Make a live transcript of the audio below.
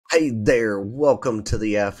Hey there, welcome to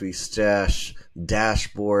the Affistash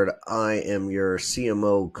dashboard. I am your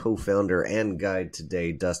CMO, co-founder, and guide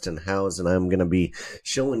today, Dustin Howes, and I'm going to be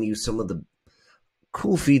showing you some of the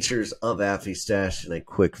cool features of Affistash in a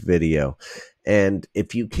quick video. And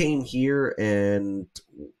if you came here and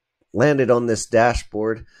landed on this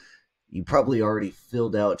dashboard, you probably already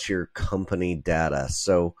filled out your company data.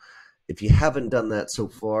 So if you haven't done that so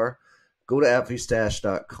far, go to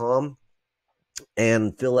affistash.com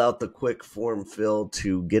and fill out the quick form fill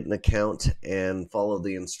to get an account and follow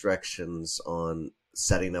the instructions on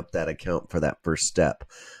setting up that account for that first step.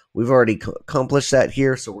 We've already accomplished that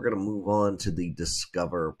here, so we're going to move on to the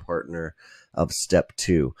Discover partner of step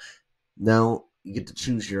 2. Now you get to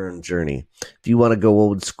choose your own journey. If you want to go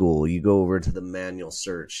old school, you go over to the manual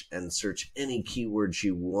search and search any keywords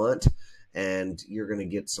you want, and you're going to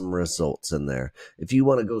get some results in there. If you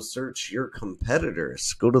want to go search your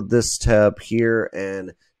competitors, go to this tab here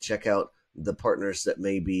and check out the partners that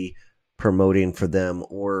may be promoting for them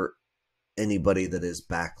or anybody that is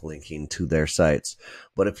backlinking to their sites.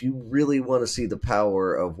 But if you really want to see the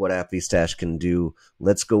power of what Affistash can do,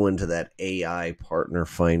 let's go into that AI partner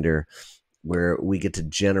finder where we get to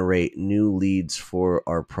generate new leads for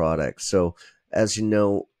our product. So as you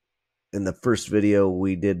know, in the first video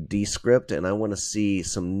we did Descript, and I want to see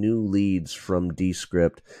some new leads from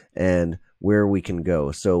Descript and where we can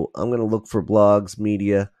go. So I'm going to look for blogs,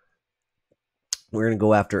 media. We're going to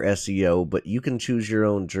go after SEO, but you can choose your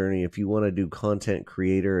own journey. If you want to do content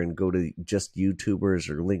creator and go to just YouTubers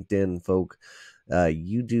or LinkedIn folk,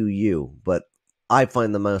 you do you. But I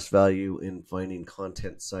find the most value in finding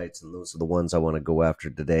content sites, and those are the ones I want to go after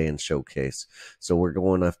today and showcase. So we're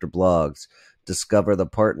going after blogs. Discover the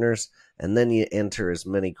partners, and then you enter as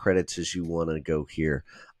many credits as you want to go here.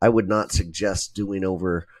 I would not suggest doing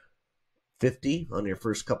over 50 on your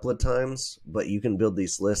first couple of times, but you can build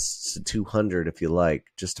these lists to 200 if you like.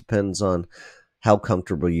 Just depends on how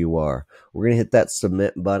comfortable you are. We're going to hit that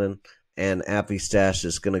submit button, and Affistash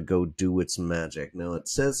is going to go do its magic. Now it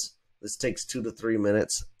says this takes 2 to 3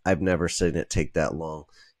 minutes. I've never seen it take that long.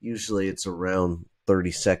 Usually it's around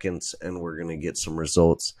 30 seconds, and we're going to get some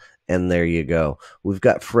results. And there you go. We've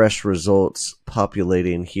got fresh results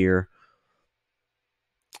populating here.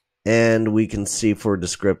 And we can see for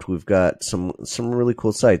Descript, we've got some really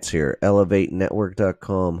cool sites here.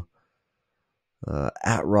 ElevateNetwork.com,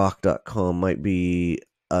 AtRock.com might be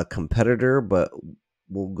a competitor, but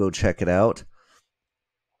we'll go check it out.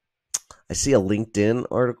 I see a LinkedIn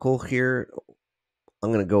article here.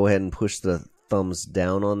 I'm going to go ahead and push the thumbs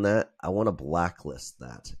down on that. I want to blacklist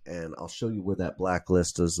that, and I'll show you where that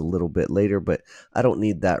blacklist is a little bit later, but I don't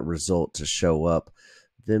need that result to show up.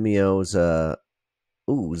 Vimeo's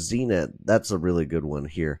ZNet, that's a really good one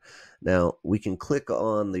here. Now we can click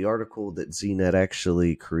on the article that ZNet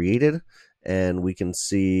actually created, and we can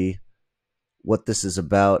see what this is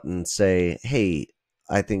about and say, hey,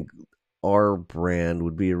 I think our brand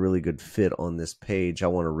would be a really good fit on this page. I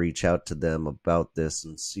want to reach out to them about this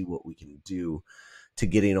and see what we can do to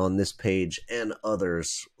getting on this page and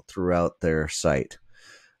others throughout their site.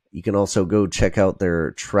 You can also go check out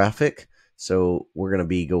their traffic. So we're going to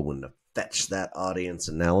be going to fetch that audience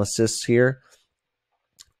analysis here.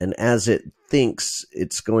 And as it thinks,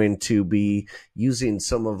 it's going to be using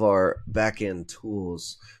some of our back-end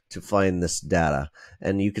tools to find this data.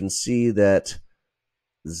 And you can see that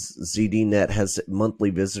ZDNet has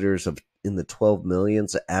monthly visitors of in the 12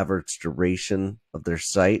 millions. The average duration of their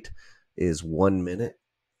site is 1 minute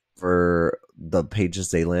for the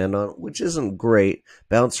pages they land on, which isn't great.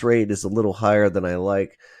 Bounce rate is a little higher than I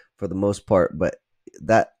like for the most part, but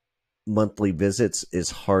that monthly visits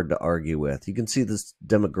is hard to argue with. You can see this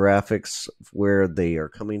demographics, where they are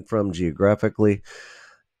coming from geographically,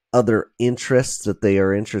 other interests that they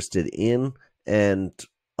are interested in, and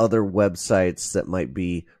other websites that might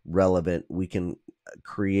be relevant. We can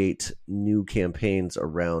create new campaigns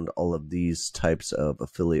around all of these types of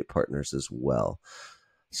affiliate partners as well.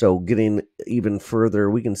 So getting even further,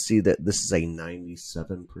 we can see that this is a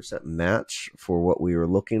 97% match for what we were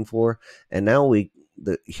looking for. And now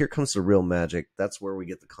here comes the real magic. That's where we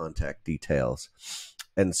get the contact details.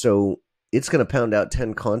 And so it's going to pound out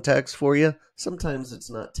 10 contacts for you. Sometimes it's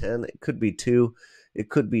not 10. It could be 2. It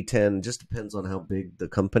could be 10. Just depends on how big the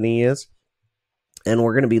company is. And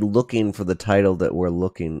we're going to be looking for the title that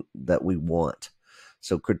we want.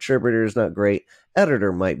 So contributor is not great.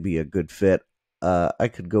 Editor might be a good fit. I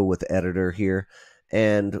could go with editor here.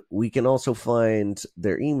 And we can also find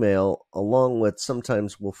their email, along with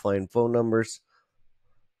sometimes we'll find phone numbers.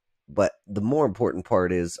 But the more important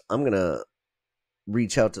part is I'm going to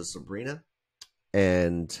reach out to Sabrina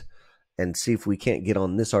and and see if we can't get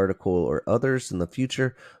on this article or others in the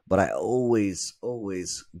future. But I always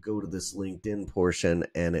go to this LinkedIn portion,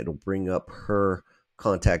 and it'll bring up her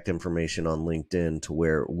contact information on LinkedIn to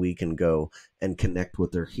where we can go and connect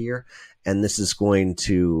with her here. And this is going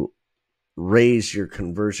to raise your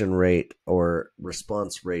conversion rate or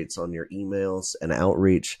response rates on your emails and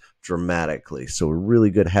outreach dramatically. So a really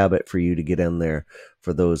good habit for you to get in there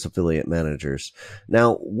for those affiliate managers.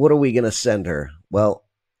 Now, what are we going to send her? Well,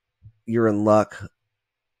 you're in luck,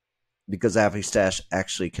 because Affistash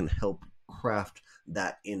actually can help craft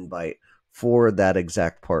that invite for that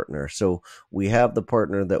exact partner. So we have the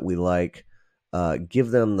partner that we like, give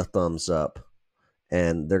them the thumbs up,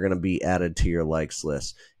 and they're going to be added to your likes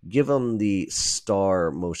list. Give them the star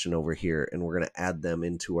motion over here, and we're going to add them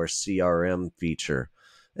into our CRM feature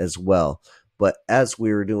as well. But as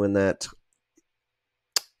we were doing that,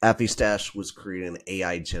 Affistash was creating an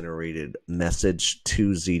AI-generated message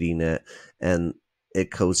to ZDNet, and it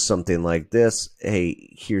goes something like this.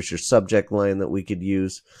 Hey, here's your subject line that we could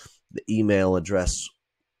use. The email address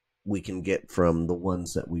we can get from the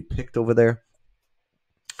ones that we picked over there.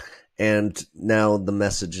 And now the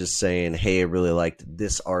message is saying, hey, I really liked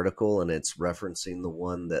this article, and it's referencing the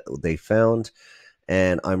one that they found,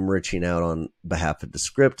 and I'm reaching out on behalf of the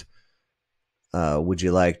script. Would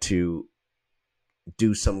you like to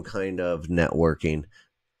do some kind of networking?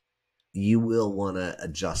 You will want to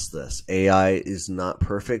adjust this. AI is not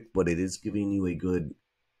perfect, but it is giving you a good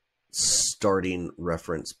starting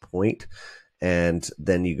reference point. And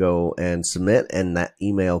then you go and submit, and that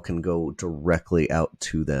email can go directly out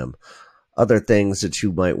to them. Other things that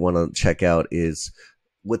you might want to check out is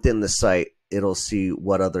within the site, it'll see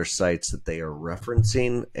what other sites that they are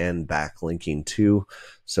referencing and backlinking to,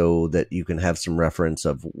 so that you can have some reference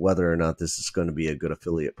of whether or not this is going to be a good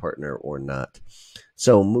affiliate partner or not.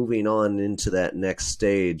 So moving on into that next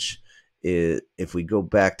stage, if we go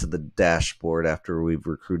back to the dashboard after we've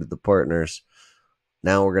recruited the partners,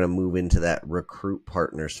 now we're going to move into that recruit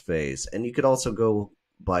partners phase. And you could also go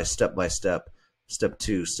by step, step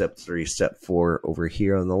 2, step 3, step 4 over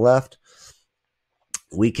here on the left.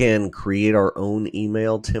 We can create our own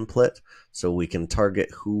email template, so we can target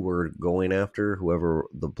who we're going after, whoever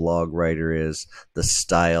the blog writer is, the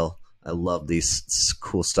style. I love these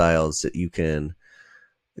cool styles that you can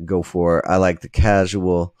go for. I like the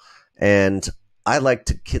casual, and I like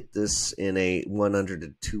to kit this in a 100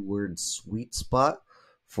 to 2 word sweet spot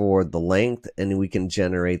for the length, and we can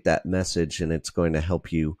generate that message, and it's going to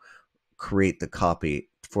help you create the copy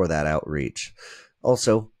for that outreach.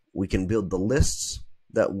 Also, we can build the lists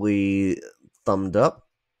that we thumbed up,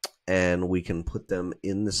 and we can put them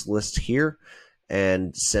in this list here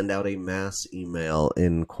and send out a mass email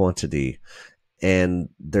in quantity. And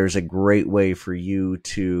there's a great way for you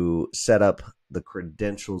to set up the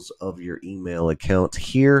credentials of your email account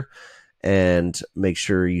here, and make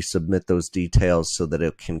sure you submit those details so that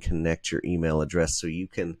it can connect your email address, so you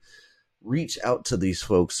can reach out to these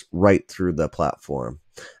folks right through the platform.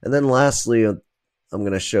 And then lastly, I'm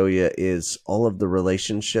going to show you is all of the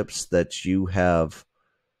relationships that you have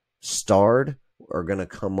starred are going to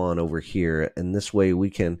come on over here. And this way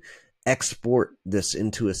we can export this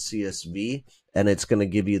into a CSV, and it's going to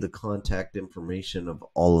give you the contact information of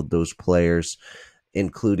all of those players,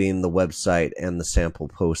 including the website and the sample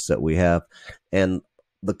posts that we have, and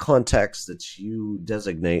the contacts that you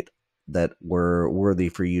designate that were worthy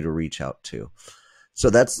for you to reach out to. So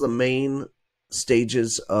that's the main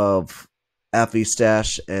stages of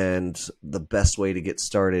Affistash and the best way to get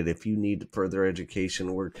started. If you need further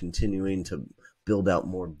education, we're continuing to build out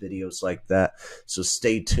more videos like that. So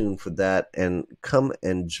stay tuned for that, and come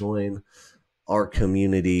and join our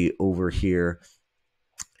community over here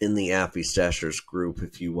in the Affistashers group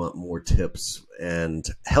if you want more tips and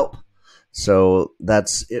help. So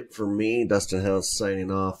that's it for me, Dustin House,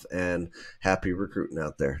 signing off, and happy recruiting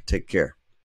out there. Take care.